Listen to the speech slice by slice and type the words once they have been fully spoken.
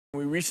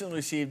We recently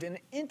received an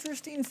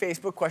interesting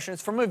Facebook question.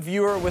 It's from a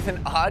viewer with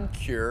an odd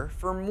cure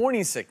for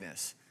morning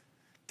sickness.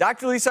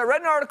 Dr. Lisa, I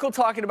read an article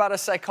talking about a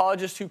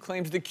psychologist who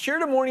claims the cure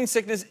to morning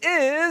sickness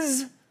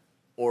is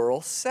oral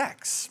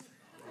sex.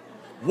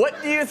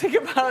 What do you think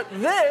about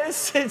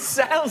this? It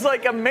sounds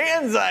like a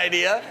man's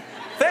idea.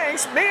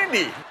 Thanks,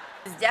 Mandy.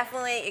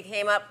 It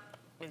came up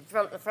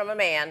from a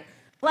man.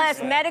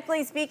 Plus,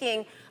 medically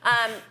speaking,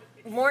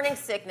 morning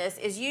sickness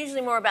is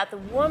usually more about the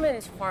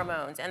woman's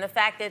hormones and the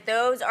fact that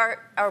those are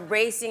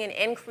racing and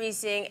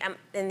increasing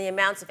in the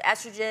amounts of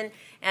estrogen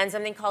and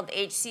something called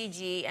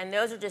HCG, and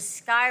those are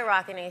just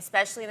skyrocketing,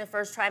 especially in the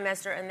first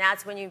trimester, and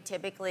that's when you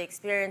typically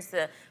experience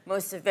the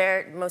most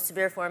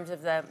severe forms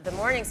of the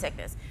morning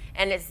sickness.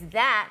 And it's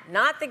that,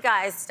 not the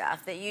guy's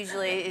stuff, that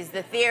usually is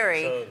the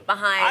theory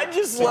behind. I'd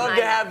just love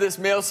to have this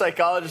male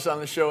psychologist on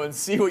the show and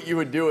see what you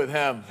would do with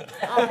him.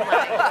 Oh my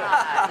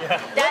God.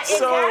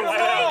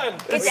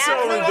 It's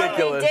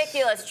absolutely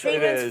ridiculous.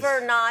 Treatments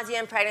for nausea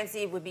and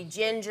pregnancy would be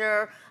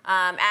ginger,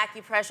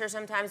 acupressure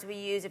sometimes we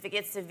use. If it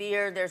gets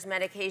severe, there's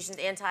medications,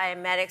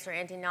 antiemetics or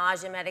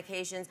anti-nausea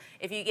medications.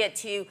 If you get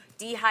to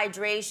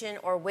dehydration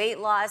or weight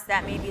loss,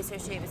 that may be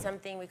associated with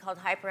something we call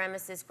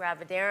hyperemesis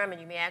gravidarum, and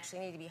you may actually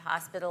need to be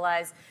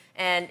hospitalized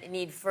and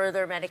need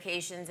further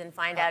medications and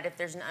find out if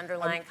there's an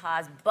underlying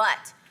cause.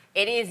 But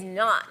it is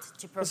not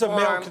to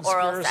perform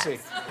oral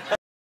sex.